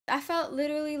I felt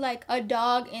literally like a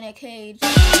dog in a cage.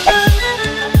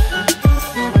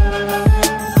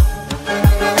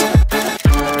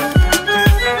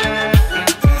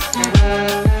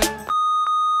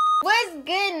 What's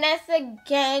good, Nessa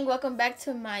gang? Welcome back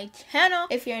to my channel.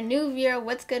 If you're a new viewer,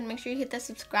 what's good? Make sure you hit that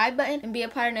subscribe button and be a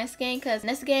part of Nessa gang, because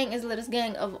Nessa gang is the littlest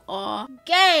gang of all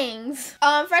gangs.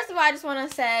 First of all, I just want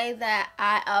to say that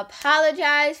I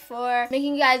apologize for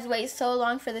making you guys wait so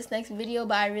long for this next video,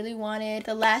 but I really wanted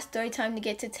the last story time to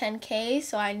get to 10K,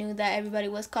 so I knew that everybody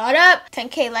was caught up.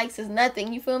 10K likes is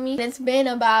nothing, you feel me? It's been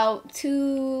about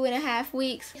 2.5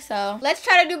 weeks, so let's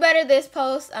try to do better this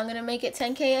post. I'm gonna make it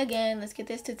 10K again. Let's get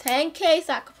this to 10K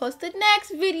so I can post the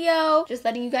next video. Just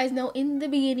letting you guys know in the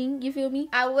beginning, you feel me?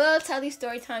 I will tell these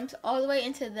story times all the way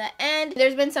into the end.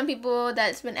 There's been some people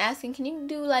that's been asking, can you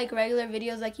do like regular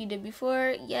videos like you did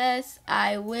before? Yes,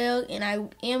 I will, and I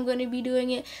am going to be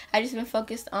doing it. I just been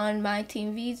focused on my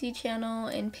Team VZ channel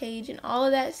and page and all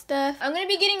of that stuff. I'm going to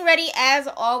be getting ready as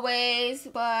always,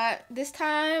 but this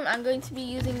time I'm going to be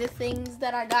using the things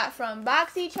that I got from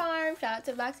boxycharm. Shout out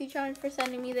to boxycharm for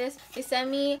sending me this. They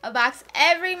send me a box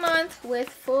every month with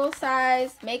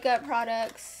full-size makeup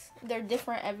products. They're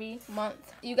different every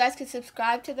month. You guys could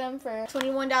subscribe to them for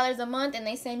 $21 a month, and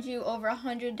they send you over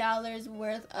 $100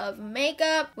 worth of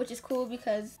makeup, which is cool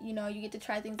because, you know, you get to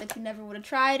try things that you never would have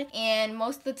tried. And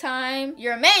most of the time,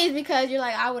 you're amazed because you're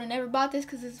like, I would have never bought this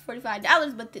because it's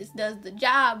 $45, but this does the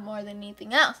job more than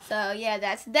anything else. So yeah,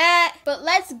 that's that. But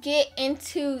let's get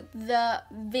into the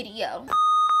video.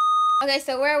 Okay,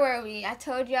 so where were we? I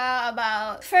told y'all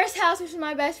about the first house, which was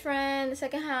my best friend. The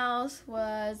second house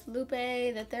was Lupe.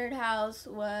 The third house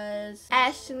was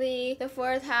Ashley. The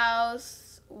fourth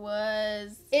house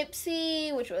was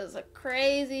Ipsy, which was a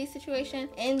crazy situation.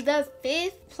 And the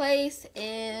fifth place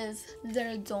is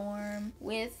their dorm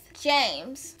with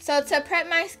James. So to prep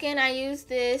my skin, I use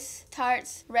this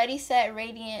Tarte's Ready Set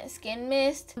Radiant Skin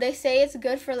Mist. They say it's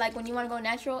good for like when you want to go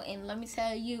natural, and let me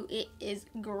tell you, it is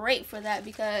great for that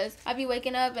because I be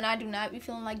waking up and I do not be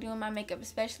feeling like doing my makeup,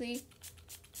 especially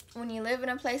when you live in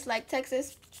a place like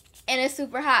Texas and it's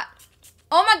super hot.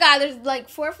 Oh my god, there's like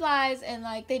 4 flies and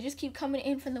like they just keep coming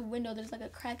in from the window. There's like a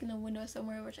crack in the window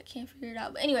somewhere, which I can't figure it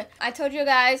out. But anyway, I told you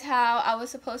guys how I was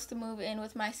supposed to move in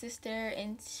with my sister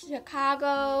in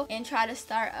Chicago and try to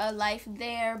start a life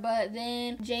there. But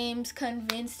then James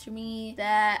convinced me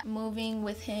that moving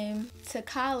with him to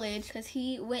college, because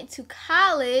he went to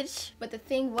college, but the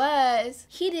thing was,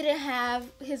 he didn't have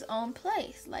his own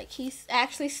place. Like, he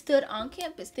actually stood on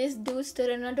campus. This dude stood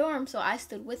in a dorm, so I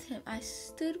stood with him. I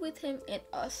stood with him in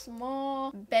a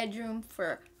small bedroom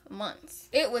for months.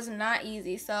 It was not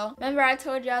easy. So remember I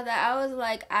told y'all that I was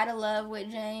like out of love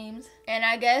with James, and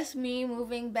I guess me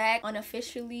moving back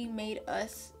unofficially made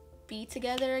us be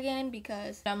together again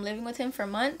because I'm living with him for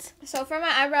months. So for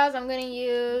my eyebrows, I'm gonna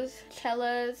use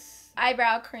Chella's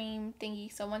eyebrow cream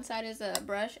thingy. So one side is a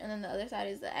brush and then the other side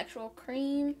is the actual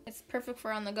cream. It's perfect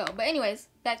for on the go. But anyways,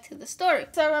 back to the story.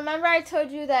 So remember I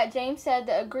told you that James said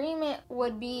the agreement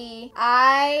would be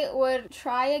I would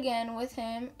try again with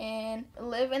him and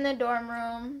live in the dorm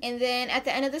room, and then at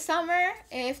the end of the summer,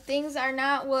 if things are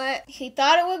not what he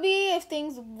thought it would be, if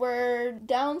things were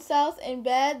down south and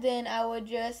bad, then I would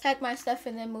just pack my stuff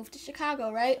and then move to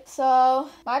Chicago, right? So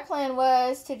my plan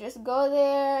was to just go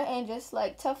there and just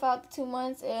like tough out the 2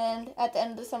 months, and at the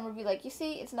end of the summer be like, you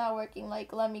see, it's not working,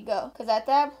 like let me go. Because at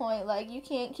that point, like, you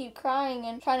can't keep crying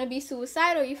and trying to be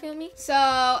suicidal, you feel me?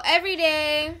 So every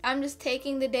day I'm just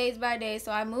taking the days by day.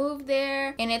 So I moved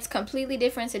there and it's completely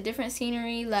different. It's a different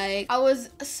scenery. Like, I was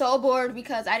so bored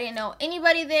because I didn't know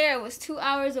anybody there. It was 2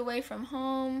 hours away from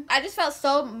home. I just felt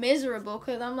so miserable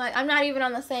because I'm like, I'm not even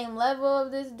on the same level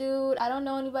of this dude. I don't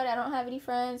know anybody. I don't have any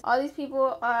friends. All these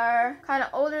people are kind of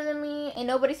older than me, and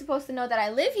nobody's supposed to know that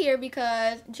I live here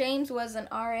because James was an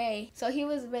RA. So he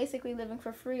was basically living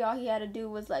for free. All he had to do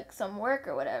was like some work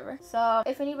or whatever. So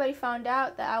if anybody found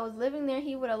out that I was living there,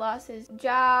 he would have lost his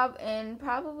job and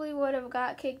probably would have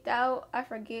got kicked out. I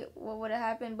forget what would have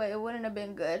happened, but it wouldn't have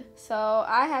been good. So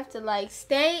I have to like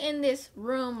stay in this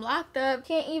room locked up.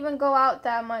 Can't even go out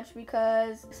that much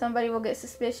because somebody will get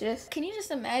suspicious. Can you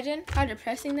just imagine how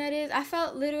depressing that is? I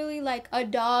felt literally like a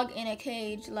dog in a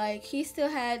cage. Like, he still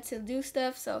had to do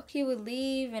stuff, so he would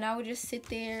leave and I would just sit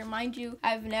there. Mind you,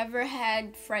 I've never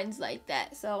had friends like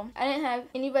that, so I didn't have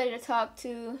anybody to talk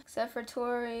to except for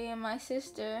Tori and my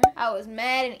sister. I was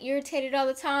mad and irritated all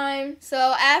the time. So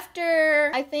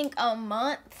after I think a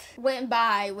month went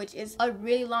by, which is a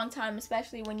really long time,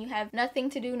 especially when you have nothing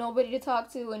to do, nobody to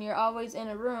talk to, and you're always in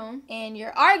a room and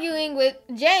you're arguing with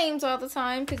James all the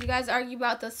time, because you guys argue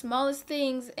about the smallest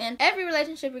things. And every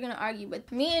relationship you're gonna argue,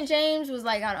 but me and James was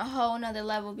like on a whole nother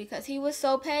level, because he was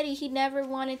so petty. He never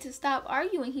wanted to stop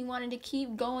arguing. He wanted to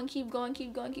keep going,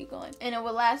 and it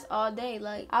would last all day.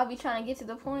 Like, I'll be trying to get to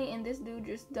the point and this dude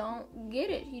just don't get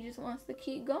it. He just wants to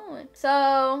keep going.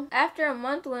 So after a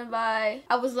month went by,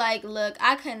 I was like, look,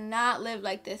 I cannot live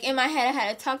like this. In my head, I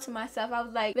had to talk to myself. I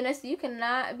was like, Vanessa, you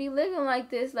cannot be living like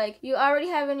this. Like, you already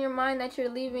have in your mind that you're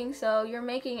leaving, so you're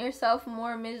making yourself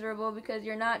more miserable because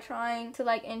you're not trying to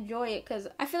like enjoy it. Because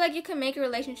I feel like you can make a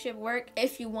relationship work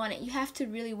if you want it. You have to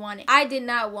really want it. I did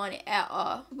not want it at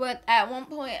all. But at one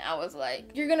point, I was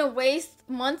like, you're gonna waste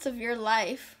months of your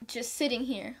life just sitting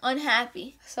here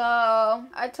unhappy. So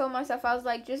I told myself, I was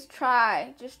like, just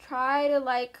try to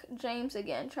like James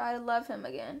again, try to love him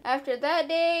again. After that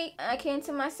day, I came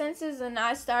to my senses and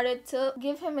I started to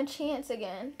give him a chance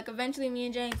again. Like, eventually me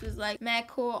and James was like mad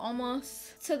cool,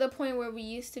 almost to the point where we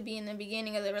used to be in the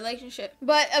beginning of the relationship.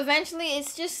 But eventually it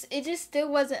just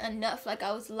still wasn't enough. Like,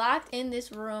 I was locked in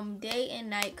this room day and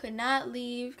night, could not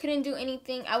leave, couldn't do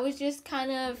anything. I was just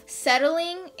kind of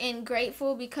settling and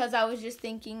grateful, because I was just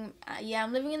thinking, yeah,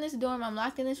 I'm living in this dorm, I'm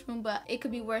locked in this room, but it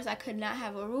could be worse. I could not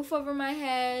have a roof over my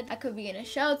head, I could be in a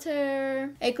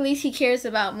shelter. At least he cares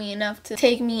about me enough to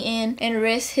take me in and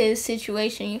risk his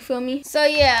situation, you feel me? So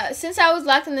yeah, since I was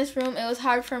locked in this room, it was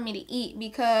hard for me to eat,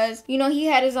 because, you know, he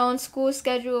had his own school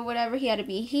schedule or whatever. He had to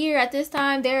be here at this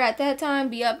time, there at that time,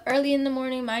 be up early in the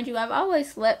morning. Mind you, I've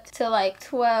always slept till like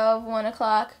 12, 1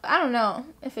 o'clock. I don't know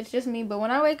if it's just me, but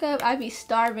when I wake up, I be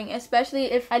starving,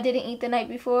 especially if I didn't eat the night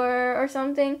before or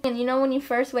something. And you know, when you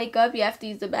first wake up, you have to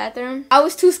use the bathroom. I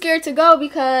was too scared to go,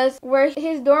 because where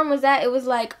his dorm was at, it was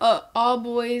like a all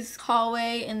boys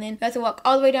hallway, and then you had to walk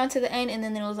all the way down to the end, and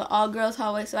then there was an all girls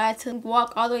hallway, so I had to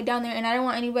walk all the way down there, and I didn't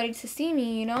want anybody to see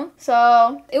me, you know?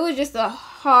 So it was just a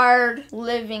hard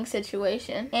living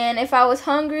situation. And if I was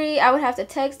hungry, I would have to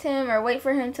text him or wait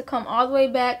for him to come all the way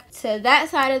back to that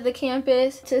side of the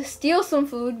campus to steal some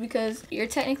food, because you're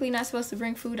technically not supposed to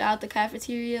bring food out the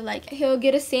cafeteria. Like, he'll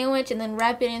get a sandwich and then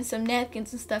wrap it in some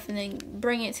napkins and stuff and then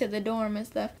bring it to the dorm and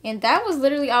stuff. And that was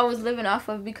literally all I was living off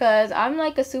of, because I'm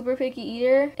like a super picky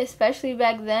eater, especially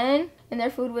back then. And their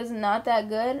food was not that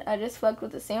good. I just fucked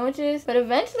with the sandwiches. But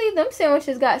eventually, them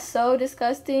sandwiches got so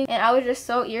disgusting. And I was just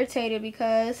so irritated,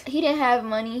 because he didn't have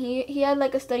money. He had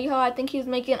like a study hall. I think he was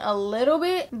making a little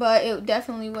bit, but it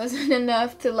definitely wasn't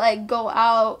enough to like go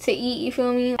out to eat, you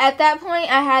feel me? At that point,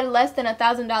 I had less than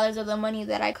 $1,000 of the money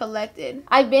that I collected.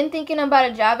 I've been thinking about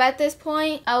a job at this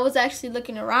point. I was actually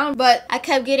looking around, but I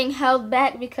kept getting held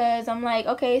back, because I'm like,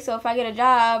 okay, so if I get a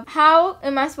job, how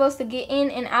am I supposed to get in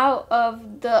and out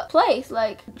of the place?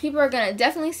 Like, people are gonna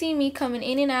definitely see me coming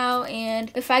in and out,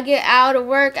 and if I get out of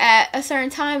work at a certain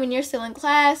time and you're still in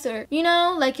class, or, you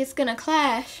know, like, it's gonna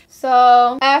clash.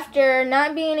 So after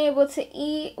not being able to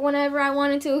eat whenever I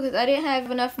wanted to, because I didn't have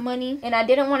enough money and I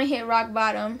didn't want to hit rock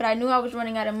bottom, but I knew I was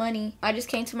running out of money, I just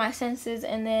came to my senses,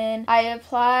 and then I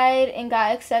applied and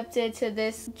got accepted to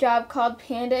this job called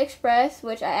Panda Express,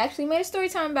 which I actually made a story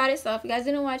time about it. So if you guys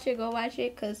didn't watch it, go watch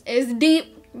it, because it's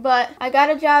deep. But I got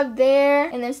a job there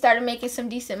and then started making some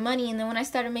decent money. And then when I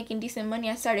started making decent money,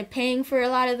 I started paying for a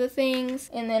lot of the things.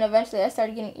 And then eventually I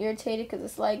started getting irritated, because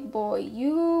it's like, boy,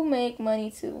 you make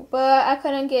money too. But I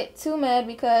couldn't get too mad,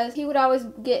 because he would always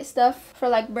get stuff for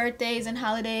like birthdays and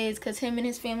holidays, because him and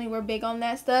his family were big on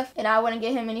that stuff. And I wouldn't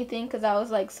get him anything, because I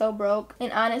was like so broke.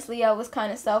 And honestly, I was kind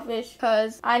of selfish,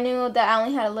 because I knew that I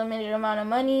only had a limited amount of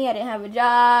money. I didn't have a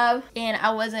job and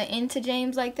I wasn't into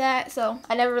James like that. So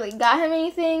I never really got him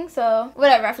anything. So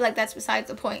whatever, I feel like that's besides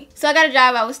the point. So I got a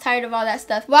job. I was tired of all that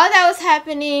stuff. While that was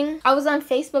happening, I was on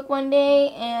Facebook one day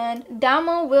and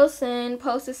Damo Wilson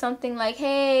posted something like,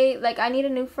 hey, like, I need a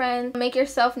new friend, make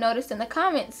yourself noticed in the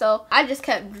comments. So I just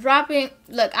kept dropping.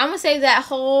 Look, I'm gonna save that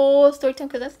whole story time,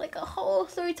 because that's like a whole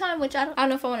story time, which I don't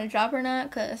know if I want to drop or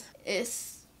not, because it's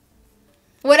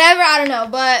whatever, I don't know.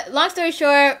 But long story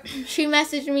short, she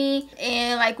messaged me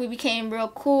and like we became real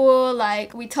cool.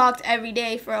 Like, we talked every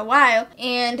day for a while,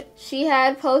 and she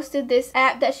had posted this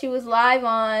app that she was live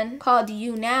on called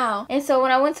You Now. And so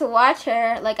when I went to watch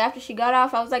her, like after she got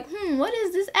off, I was like, what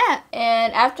is this app?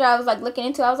 And after I was like looking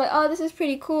into it, I was like, oh, this is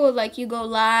pretty cool. Like, you go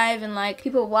live and like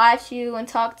people watch you and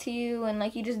talk to you, and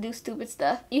like you just do stupid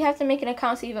stuff. You have to make an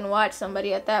account to even watch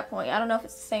somebody at that point. I don't know if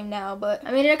it's the same now, but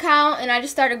I made an account and I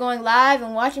just started going live, and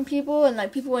and watching people, and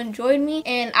like people enjoyed me.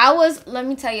 And I was, let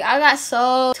me tell you, I got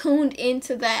so tuned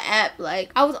into that app.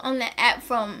 Like I was on that app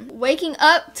from waking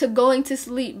up to going to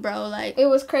sleep, bro. Like it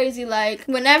was crazy. Like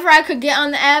whenever I could get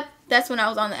on the app, that's when I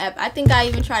was on the app. I think I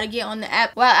even tried to get on the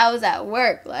app while I was at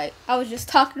work. Like I was just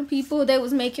talking to people. They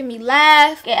was making me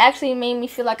laugh. It actually made me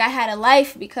feel like I had a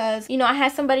life because, you know, I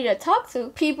had somebody to talk to.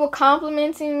 People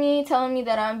complimenting me, telling me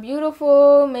that I'm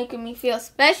beautiful, making me feel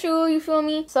special, you feel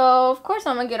me? So of course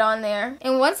I'm gonna get on there.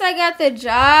 And once I got the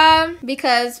job,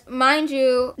 because mind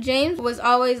you, James was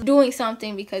always doing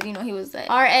something because, you know, he was the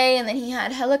RA and then he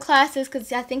had hella classes because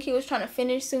I think he was trying to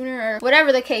finish sooner or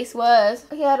whatever the case was.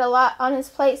 He had a lot on his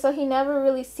plate, so he never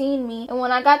really seen me. And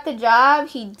when I got the job,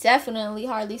 he definitely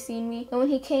hardly seen me. And when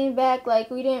he came back,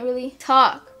 like we didn't really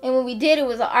talk. And when we did, it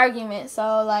was an argument.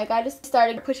 So like I just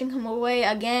started pushing him away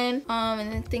again.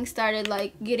 And then things started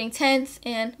like getting tense.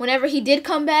 And whenever he did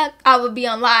come back, I would be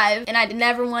on live and I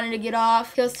never wanted to get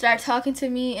off. He'll start talking to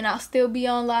me and I'll still be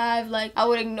on live. Like I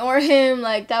would ignore him.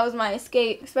 Like that was my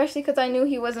escape, especially because I knew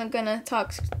he wasn't gonna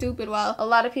talk stupid while a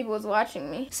lot of people was watching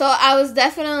me. So I was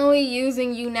definitely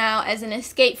using You Now as an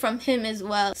escape from him as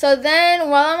well. So then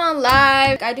while I'm on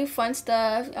live, I do fun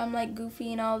stuff. I'm like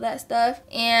goofy and all that stuff.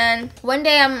 And one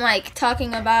day I'm like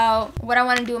talking about what I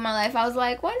want to do in my life. I was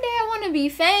like, one day I want to be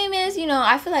famous. You know,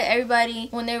 I feel like everybody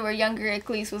when they were younger at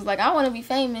least was like, I want to be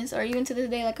famous, or even to this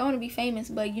day, like I want to be famous,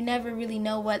 but you never really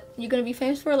know what you're gonna be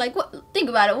famous for. Like what, think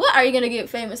about it, what are you gonna get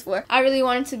famous for? I really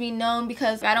wanted to be known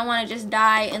because I don't want to just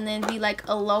die and then be like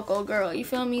a local girl, you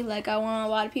feel me? Like I want a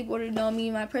lot of people to know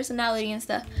me, my personality and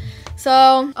stuff.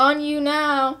 So on You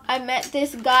Now, I met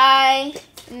this guy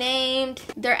named,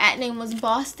 their at name was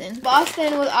Boston.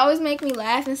 Boston would always make me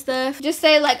laugh and stuff, just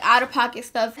say like out of pocket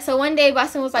stuff. So one day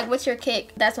Boston was like, what's your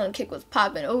kick? That's when kick was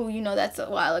popping. Oh, you know, that's a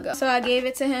while ago. So I gave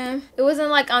it to him. It wasn't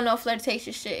like on no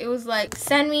flirtatious shit. It was like,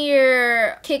 send me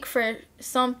your kick for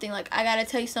something, like I gotta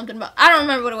tell you something about, I don't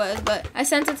remember what it was, but I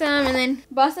sent it to him. And then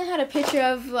Boston had a picture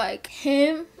of like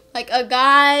him, like a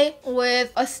guy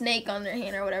with a snake on their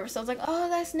hand or whatever. So I was like, oh,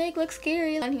 that snake looks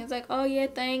scary. And he was like, oh yeah,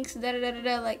 thanks, da da da da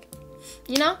da. Like,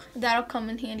 you know, that'll come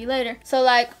in handy later. So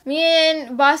like me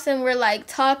and Boston were like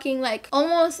talking like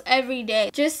almost every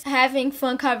day, just having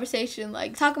fun conversation,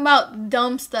 like talking about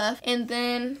dumb stuff. And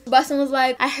then Boston was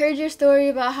like, I heard your story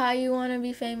about how you want to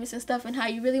be famous and stuff and how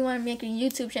you really want to make a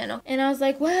YouTube channel. And I was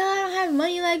like, well, I don't have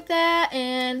money like that,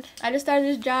 and I just started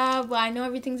this job, but I know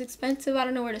everything's expensive, I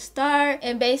don't know where to start.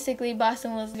 And basically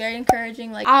Boston was very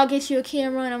encouraging, like, I'll get you a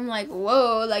camera. And I'm like,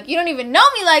 whoa, like you don't even know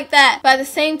me like that. But at the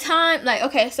same time, like,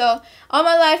 okay, so all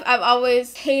my life, I've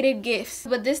always hated gifts.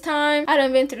 But this time, I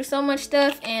done been through so much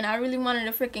stuff and I really wanted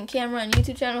a freaking camera and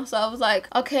YouTube channel. So I was like,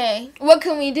 okay, what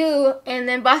can we do? And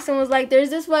then Boston was like, there's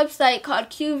this website called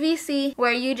QVC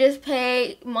where you just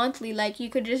pay monthly. Like you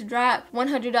could just drop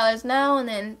 $100 now and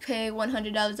then pay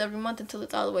 $100 every month until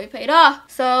it's all the way paid off.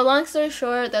 So long story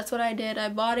short, that's what I did. I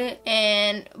bought it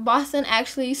and Boston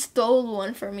actually stole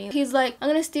one for me. He's like, I'm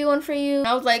gonna steal one for you. And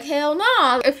I was like, hell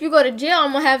no. If you go to jail,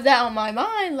 I'm gonna have that on my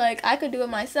mind. Like I could do it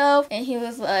myself. And he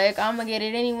was like, I'm gonna get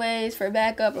it anyways for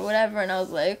backup or whatever. And I was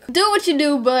like, do what you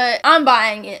do, but I'm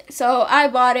buying it. So I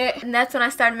bought it, and that's when I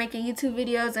started making YouTube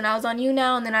videos. And I was on You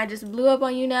Now, and then I just blew up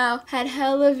on You Now, had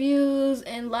hella views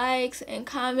and likes and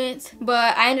comments.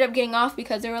 But I ended up getting off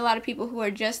because there were a lot of people who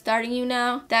were just starting You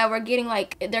Now that were getting,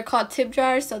 like, they're called tip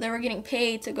jars, so they were getting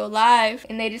paid to go live,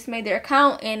 and they just made their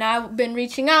account. And I've been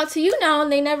reaching out to You Now,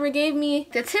 and they never gave me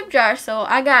the tip jar. So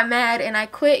I got mad and I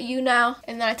quit You Now,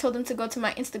 and then I told them to go to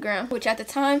my Instagram, which at the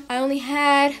time I only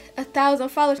had 1,000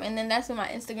 followers. And then that's when my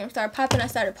Instagram started popping. I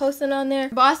started posting on there.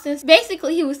 Boston,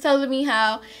 basically he was telling me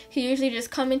how he usually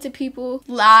just come into people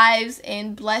lives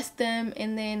and bless them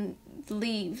and then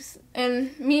leaves.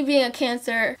 And me being a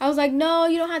Cancer, I was like, no,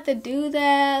 you don't have to do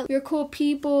that. You're cool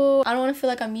people. I don't want to feel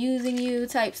like I'm using you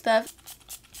type stuff.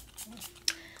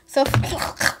 So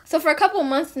for a couple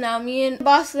months now, me and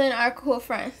Boston are cool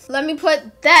friends. Let me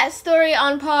put that story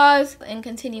on pause and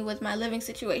continue with my living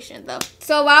situation though.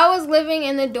 So while I was living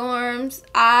in the dorms,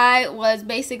 I was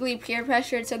basically peer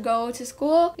pressured to go to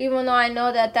school, even though I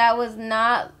know that that was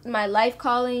not my life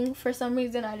calling. For some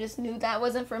reason, I just knew that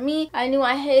wasn't for me. I knew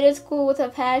I hated school with a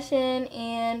passion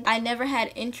and I never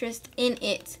had interest in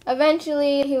it.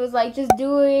 Eventually, he was like, just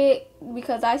do it.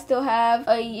 because I still have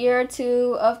a year or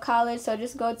two of college, so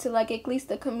just go to like at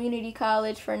least a community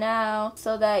college for now,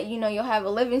 so that you know you'll have a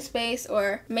living space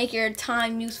or make your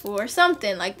time useful or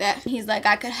something like that. He's like,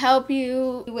 I could help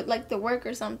you with like the work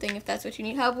or something if that's what you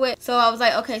need help with. So I was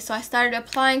like, okay. So I started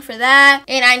applying for that,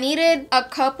 and I needed a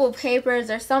couple papers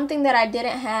or something that I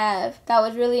didn't have that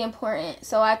was really important,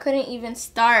 so I couldn't even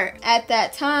start at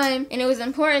that time. And it was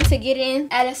important to get in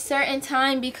at a certain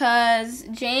time because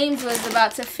James was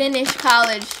about to finish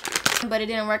college, but it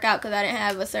didn't work out because I didn't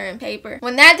have a certain paper.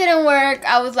 When that didn't work,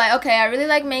 I was like, okay, I really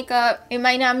like makeup. It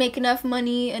might not make enough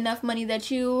money that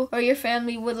you or your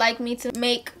family would like me to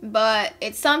make, but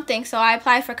it's something. So I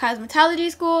applied for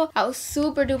cosmetology school. I was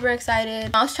super duper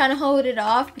excited. I was trying to hold it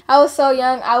off. I was so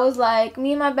young. I was like,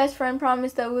 me and my best friend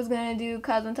promised that we was gonna do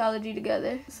cosmetology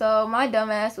together. So my dumb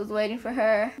ass was waiting for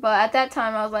her. But at that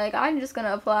time, I was like, I'm just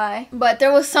gonna apply. But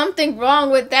there was something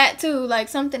wrong with that too. Like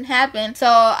something happened. So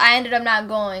I ended up not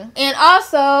going. And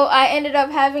also, I ended up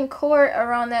having court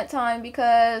around that time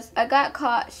because I got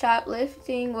caught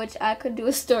shoplifting, which I could do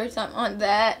a story time on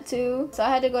that too. So I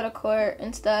had to go to court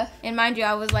and stuff. And mind you,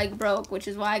 I was like broke, which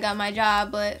is why I got my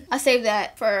job, but I saved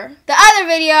that for the other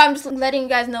video. I'm just letting you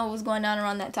guys know what was going on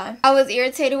around that time. I was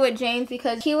irritated with James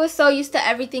because he was so used to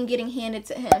everything getting handed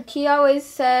to him. He always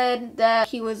said that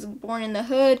he was born in the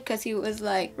hood because he was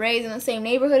like raised in the same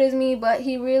neighborhood as me, but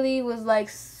he really was like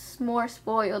more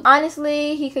spoiled.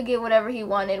 Honestly, he could get whatever he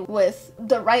wanted with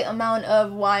the right amount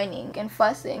of whining and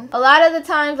fussing. A lot of the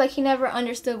times, like, he never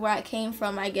understood where I came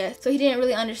from, I guess. So he didn't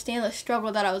really understand the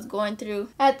struggle that I was going through.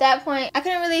 At that point, I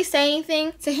couldn't really say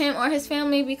anything to him or his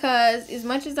family because as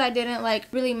much as I didn't like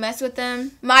really mess with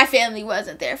them, my family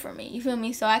wasn't there for me. You feel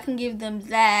me? So I can give them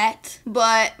that.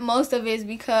 But most of it is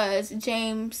because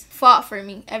James fought for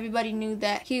me. Everybody knew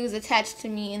that he was attached to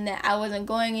me and that I wasn't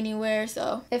going anywhere.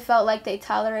 So it felt like they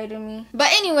tolerated me. But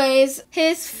anyways,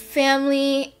 his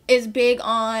family is big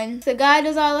on the guy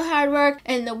does all the hard work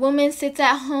and the woman sits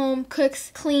at home, cooks,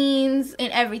 cleans,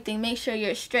 and everything. Make sure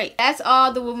you're straight. That's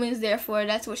all the woman's there for.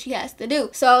 That's what she has to do.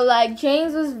 So like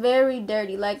James was very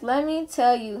dirty. Like, let me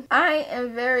tell you, I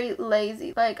am very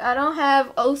lazy. Like, I don't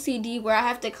have OCD where I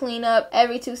have to clean up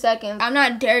every 2 seconds. I'm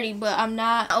not dirty, but I'm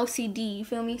not OCD. You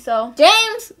feel me? So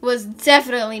James was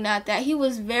definitely not that. He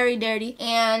was very dirty.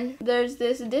 And there's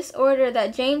this disorder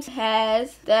that James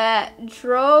has that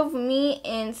drove me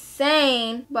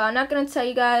insane, but I'm not gonna tell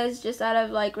you guys just out of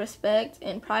like respect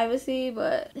and privacy,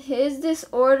 but his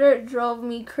disorder drove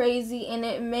me crazy and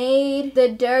it made the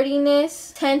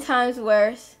dirtiness 10 times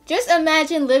worse. Just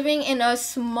imagine living in a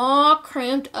small,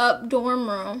 cramped up dorm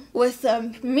room with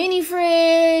a mini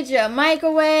fridge, a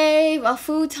microwave, a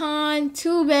futon,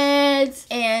 2 beds,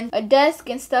 and a desk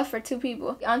and stuff for 2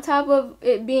 people. On top of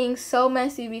it being so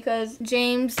messy because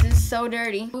James is so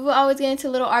dirty. We would always get into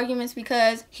little arguments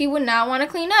because he would not want to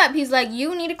clean up. He's like,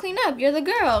 you need to clean up. You're the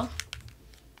girl.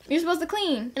 You're supposed to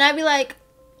clean. And I'd be like,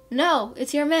 no,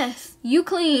 it's your mess. You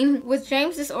clean. With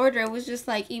James' disorder, it was just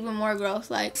like even more gross.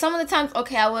 Like some of the times,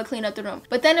 okay, I would clean up the room.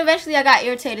 But then eventually I got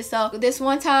irritated. So this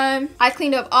one time, I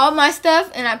cleaned up all my stuff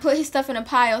and I put his stuff in a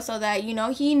pile so that, you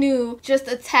know, he knew just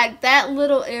attack that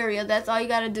little area. That's all you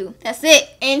gotta do. That's it.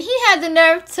 And he had the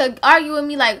nerve to argue with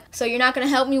me like, so you're not gonna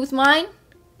help me with mine?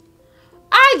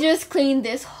 I just cleaned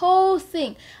this whole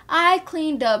thing. I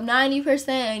cleaned up 90%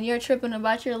 and you're tripping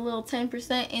about your little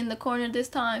 10% in the corner this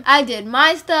time. I did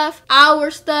my stuff, our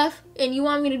stuff, and you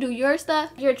want me to do your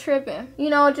stuff? You're tripping. You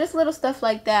know, just little stuff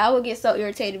like that. I would get so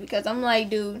irritated because I'm like,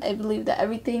 dude, I believe that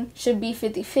everything should be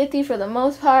 50-50 for the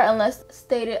most part unless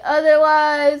stated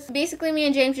otherwise. Basically, me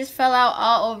and James just fell out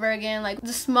all over again. Like,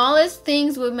 the smallest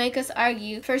things would make us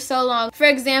argue for so long. For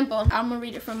example, I'm gonna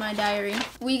read it from my diary.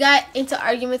 We got into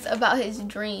arguments about his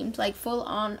dreams, like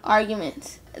full-on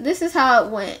arguments. This is how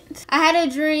it went. I had a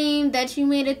dream that you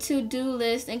made a to-do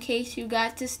list in case you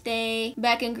got to stay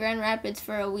back in Grand Rapids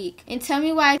for a week. And tell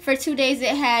me why for 2 days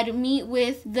it had meet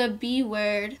with the B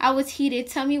word. I was heated.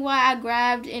 Tell me why I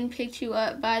grabbed and picked you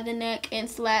up by the neck and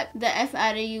slapped the F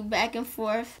out of you back and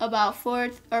forth about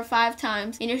 4 or 5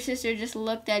 times. And your sister just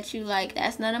looked at you like,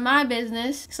 that's none of my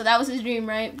business. So that was his dream,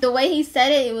 right? The way he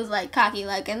said it, it was like cocky.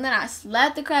 Like, and then I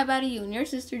slapped the crap out of you and your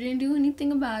sister didn't do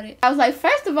anything about it. I was like,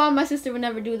 first of all, my sister would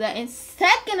never do that, and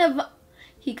second of all,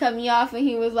 he cut me off and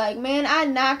he was like, man, I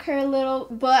knock her little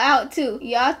butt out too.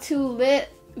 Y'all too lit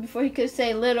before he could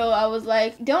say little, I was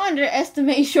like, don't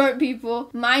underestimate short people.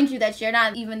 Mind you that you're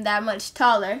not even that much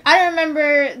taller. I don't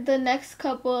remember the next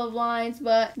couple of lines,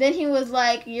 but then he was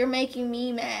like, you're making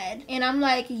me mad. And I'm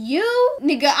like, you?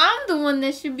 Nigga, I'm the one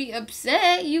that should be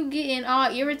upset. You getting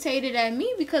all irritated at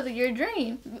me because of your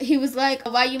dream. He was like,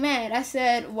 why you mad? I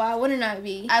said, why wouldn't I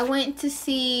be? I went to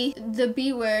see the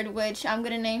B word, which I'm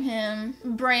gonna name him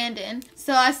Brandon.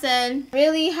 So I said,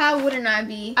 really? How wouldn't I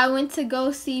be? I went to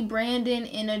go see Brandon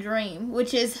in a dream,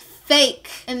 which is fake.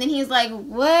 And then he's like,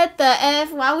 what the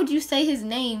F? Why would you say his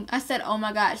name? I said, oh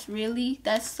my gosh, really?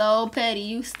 That's so petty.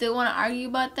 You still want to argue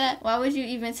about that? Why would you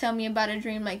even tell me about a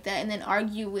dream like that and then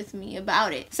argue with me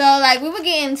about it? So like we would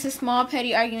get into small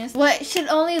petty arguments. What should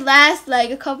only last like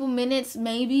a couple minutes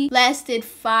maybe lasted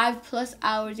 5+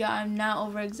 hours, y'all. I'm not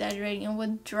over exaggerating, and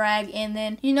would drag. And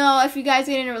then, you know, if you guys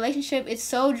get in a relationship, it's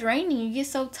so draining. You get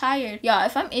so tired. Y'all,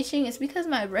 if I'm itching, it's because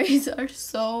my braids are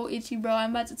so itchy, bro. I'm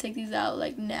about to take these out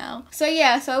like now. So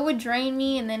yeah, so it would drain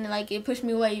me, and then like it pushed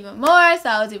me away even more, so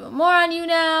I was even more on you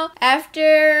now.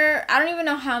 After, I don't even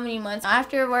know how many months,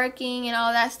 after working and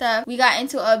all that stuff, we got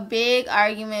into a big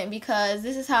argument because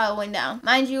this is how it went down.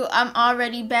 Mind you, I'm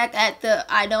already back at the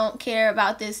I don't care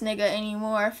about this nigga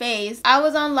anymore phase. I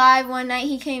was on live one night,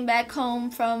 he came back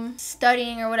home from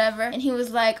studying or whatever, and he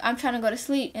was like, I'm trying to go to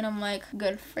sleep. And I'm like,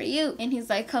 good for you. And he's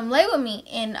like, come lay with me.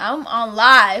 And I'm on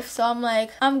live, so I'm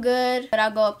like, I'm good, but I'll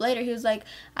go up later. He was like,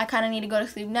 I kind of need to go to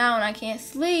sleep now, and I can't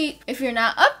sleep if you're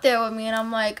not up there with me. And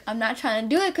I'm like, I'm not trying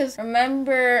to do it, because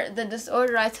remember the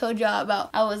disorder I told y'all about?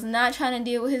 I was not trying to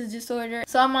deal with his disorder.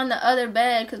 So I'm on the other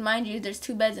bed, because mind you, there's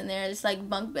 2 beds in there. It's like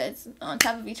bunk beds on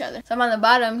top of each other. So I'm on the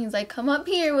bottom. He's like, come up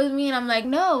here with me. And I'm like,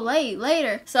 no,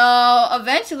 later. So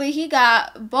eventually he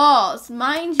got balls.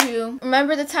 Mind you,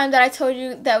 remember the time that I told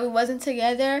you that we wasn't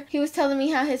together? He was telling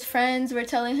me how his friends were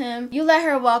telling him, you let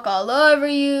her walk all over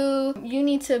you. You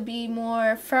need to be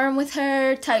more firm with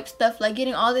her, type stuff, like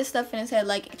getting all this stuff in his head,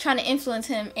 like trying to influence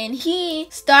him. And he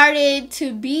started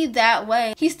to be that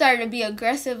way. He started to be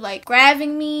aggressive, like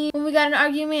grabbing me when we got in an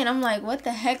argument. And I'm like, what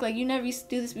the heck? Like, you never used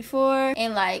to do this before.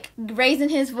 And like raising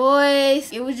his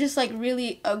voice. It was just like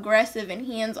really aggressive and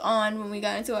hands-on when we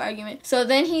got into an argument. So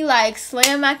then he like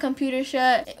slammed my computer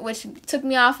shut, which took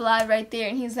me off live right there.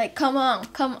 And he's like, come on,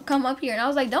 come up here. And I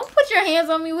was like, don't put your hands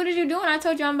on me. What did you do? And I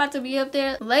told you I'm about to be up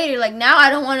there later. Like, now I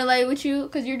don't want to lay with you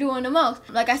because you're doing the most.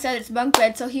 Like I said, it's bunk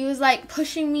bed. So he was like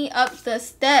pushing me up the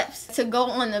steps to go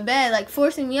on the bed, like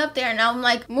forcing me up there. And I'm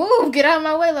like, move, get out of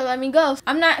my way, like, let me go.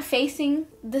 I'm not facing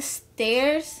the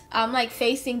stairs. I'm like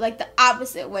facing like the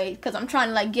opposite way because I'm trying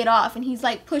to like get off, and he's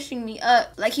like pushing me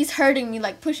up, like he's hurting me,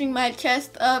 like pushing my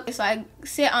chest up. So I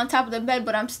sit on top of the bed,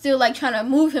 but I'm still like trying to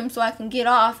move him so I can get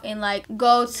off and like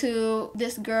go to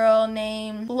this girl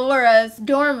named Laura's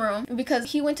dorm room,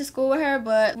 because he went to school with her,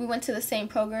 but we went to the same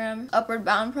program, Upward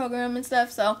Bound program and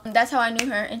stuff. So that's how I knew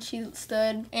her, and she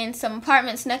stood in some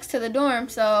apartments next to the dorm.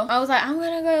 So I was like, I'm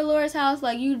gonna go to Laura's house,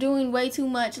 like you doing way too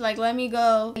much, like let me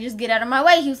go, just get out of my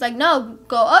way. He was like, no,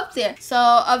 go up there.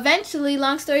 So eventually,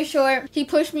 long story short, he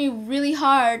pushed me really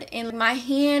hard and my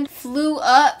hand flew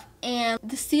up, and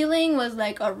the ceiling was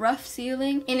like a rough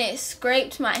ceiling, and it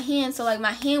scraped my hand. So like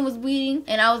my hand was bleeding,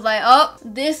 and I was like, oh,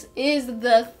 this is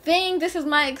the thing, this is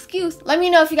my excuse. Let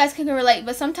me know if you guys can relate.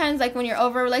 But sometimes like when you're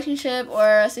over a relationship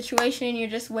or a situation, you're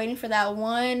just waiting for that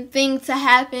one thing to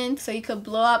happen so you could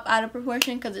blow up out of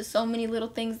proportion, because there's so many little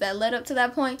things that led up to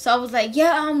that point. So I was like,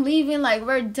 yeah, I'm leaving, like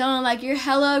we're done, like you're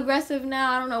hella aggressive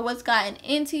now. I don't know what's gotten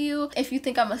into you. If you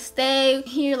think I'm gonna stay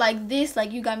here like this,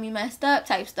 like you got me messed up,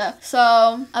 type stuff.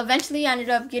 So eventually I ended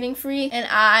up getting free, and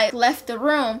I left the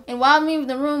room. And while I'm leaving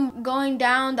the room, going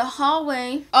down the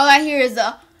hallway, all I hear is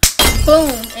a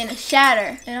boom and a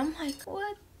shatter. And I'm like,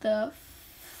 what the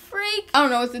freak? I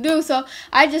don't know what to do. So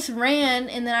I just ran,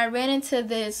 and then I ran into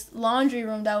this laundry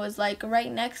room that was like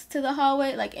right next to the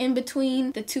hallway, like in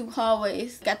between the 2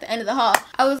 hallways at the end of the hall.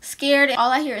 I was scared, and all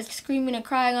I hear is screaming and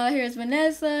crying. All I hear is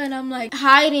Vanessa, and I'm like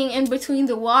hiding in between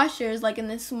the washers, like in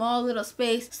this small little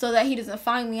space, so that he doesn't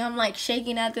find me. I'm like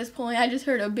shaking at this point. I just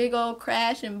heard a big old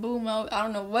crash and boom. I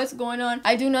don't know what's going on.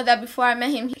 I do know that before I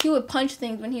met him, he would punch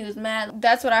things when he was mad.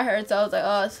 That's what I heard. So I was like,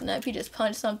 oh snap, he just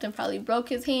punched something, probably broke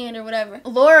his hand or whatever.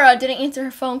 Laura didn't answer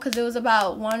her phone because it was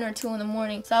about 1 or 2 in the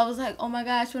morning. So I was like, oh my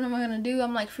gosh, what am I gonna do?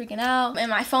 I'm like freaking out, and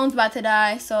my phone's about to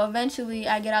die. So eventually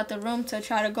I get out the room to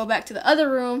try to go back to the other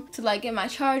room to like get my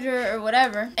charger or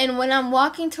whatever. And when I'm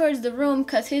walking towards the room,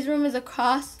 because his room is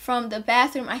across from the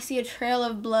bathroom, I see a trail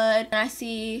of blood, and I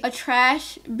see a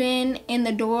trash bin in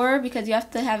the door, because you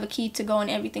have to have a key to go and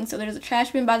everything. So there's a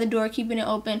trash bin by the door keeping it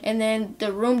open, and then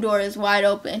the room door is wide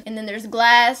open, and then there's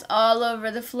glass all over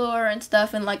the floor and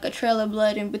stuff, and like a trail of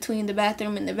blood in in between the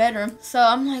bathroom and the bedroom. So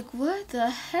I'm like, what the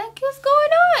heck is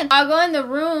going on? I go in the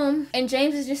room and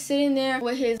James is just sitting there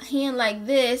with his hand like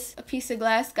this. A piece of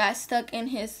glass got stuck in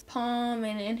his palm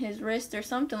and in his wrist or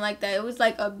something like that. It was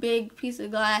like a big piece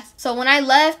of glass. So when I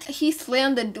left, he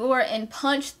slammed the door and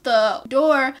punched the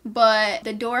door, but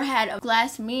the door had a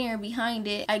glass mirror behind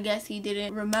it. I guess he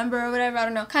didn't remember or whatever. I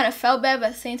don't know. Kind of felt bad, but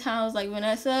at the same time I was like,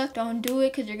 Vanessa, don't do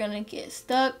it because you're gonna get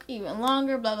stuck even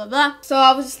longer, blah blah blah. So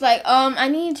I was just like, I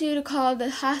need you to call the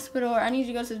hospital, or I need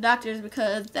you to go to the doctors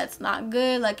because that's not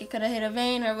good. Like, it could have hit a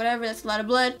vein or whatever. That's a lot of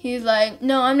blood. He's like,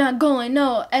 no, I'm not going.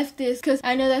 No, F this, because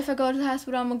I know that if I go to the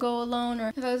hospital, I'm gonna go alone, or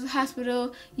if I go to the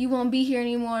hospital, you won't be here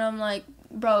anymore. And I'm like,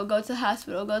 bro, go to the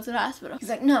hospital, go to the hospital. He's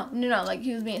like, no, like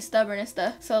he was being stubborn and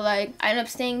stuff. So like I ended up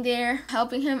staying there,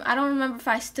 helping him. I don't remember if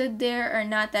I stood there or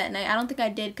not that night. I don't think I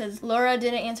did because Laura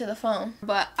didn't answer the phone,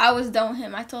 but I was done with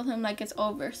him. I told him like it's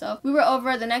over. So we were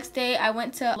over. The next day I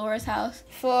went to Laura's house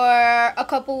for a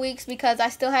couple weeks because I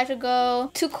still had to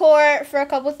go to court for a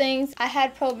couple things. I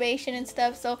had probation and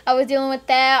stuff, so I was dealing with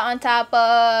that on top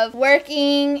of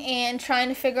working and trying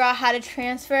to figure out how to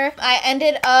transfer. I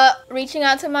ended up reaching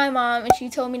out to my mom and she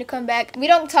told me to come back. We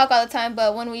don't talk all the time,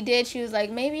 but when we did, she was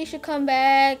like, maybe you should come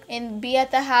back and be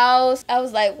at the house. I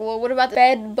was like, well, what about the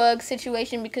bed bug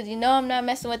situation? Because you know I'm not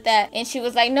messing with that. And she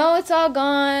was like, no, it's all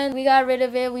gone. We got rid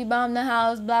of it. We bombed the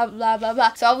house, blah, blah, blah,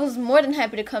 blah. So I was more than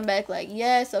happy to come back. Like,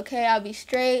 yes, okay, I'll be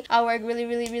straight. I'll work really,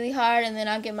 really, really hard, and then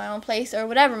I'll get my own place or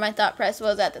whatever my thought process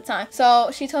was at the time. So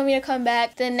she told me to come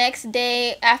back. The next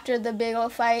day after the big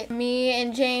old fight, me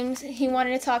and James, he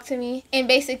wanted to talk to me. And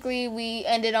basically we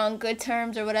ended on good terms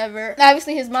or whatever.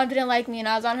 Obviously his mom didn't like me and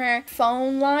I was on her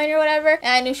phone line or whatever, and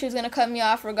I knew she was gonna cut me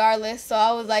off regardless. So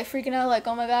I was like freaking out, like,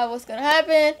 oh my god, what's gonna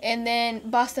happen? And then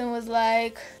Boston was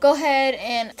like, go ahead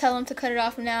and tell him to cut it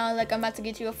off now. Like, I'm about to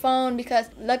get you a phone because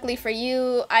luckily for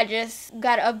you, I just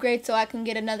got to upgrade so I can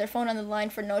get another phone on the line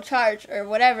for no charge or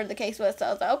whatever the case was. So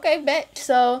I was like, okay, bet.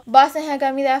 So Boston had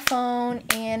got me that phone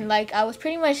and like I was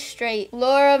pretty much straight.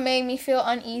 Laura made me feel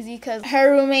uneasy because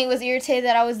her roommate was irritated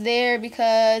that I was there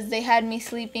because they had me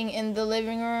sleeping in the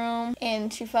living room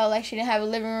and she felt like she didn't have a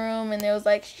living room, and they was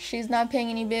like, she's not paying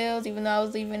any bills even though I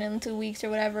was leaving in 2 weeks or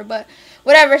whatever. But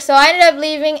whatever. So I ended up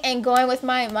leaving and going with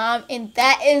my mom, and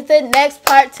that is the next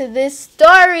part to this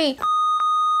story.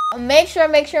 Make sure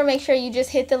you just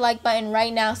hit the like button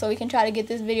right now so we can try to get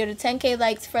this video to 10K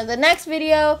likes for the next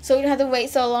video so we don't have to wait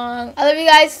so long. I love you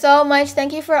guys so much.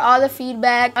 Thank you for all the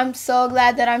feedback. I'm so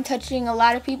glad that I'm touching a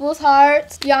lot of people's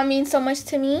hearts. Y'all mean so much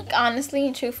to me. Honestly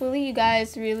and truthfully, you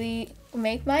guys really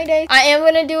make my day. I am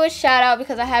gonna do a shout out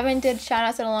because I haven't did shout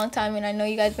outs in a long time and I know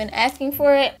you guys been asking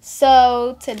for it.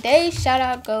 So today's shout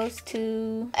out goes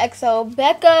to XO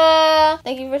Becca.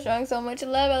 Thank you for showing so much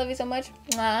love. I love you so much.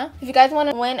 If you guys want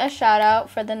to win a shout out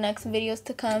for the next videos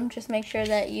to come, just make sure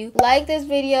that you like this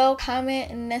video,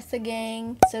 comment Nessa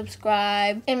Gang,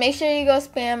 subscribe, and make sure you go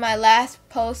spam my last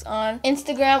post on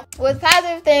Instagram with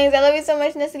positive things. I love you so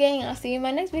much, Nessa Gang, and I'll see you in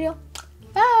my next video.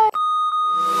 Bye.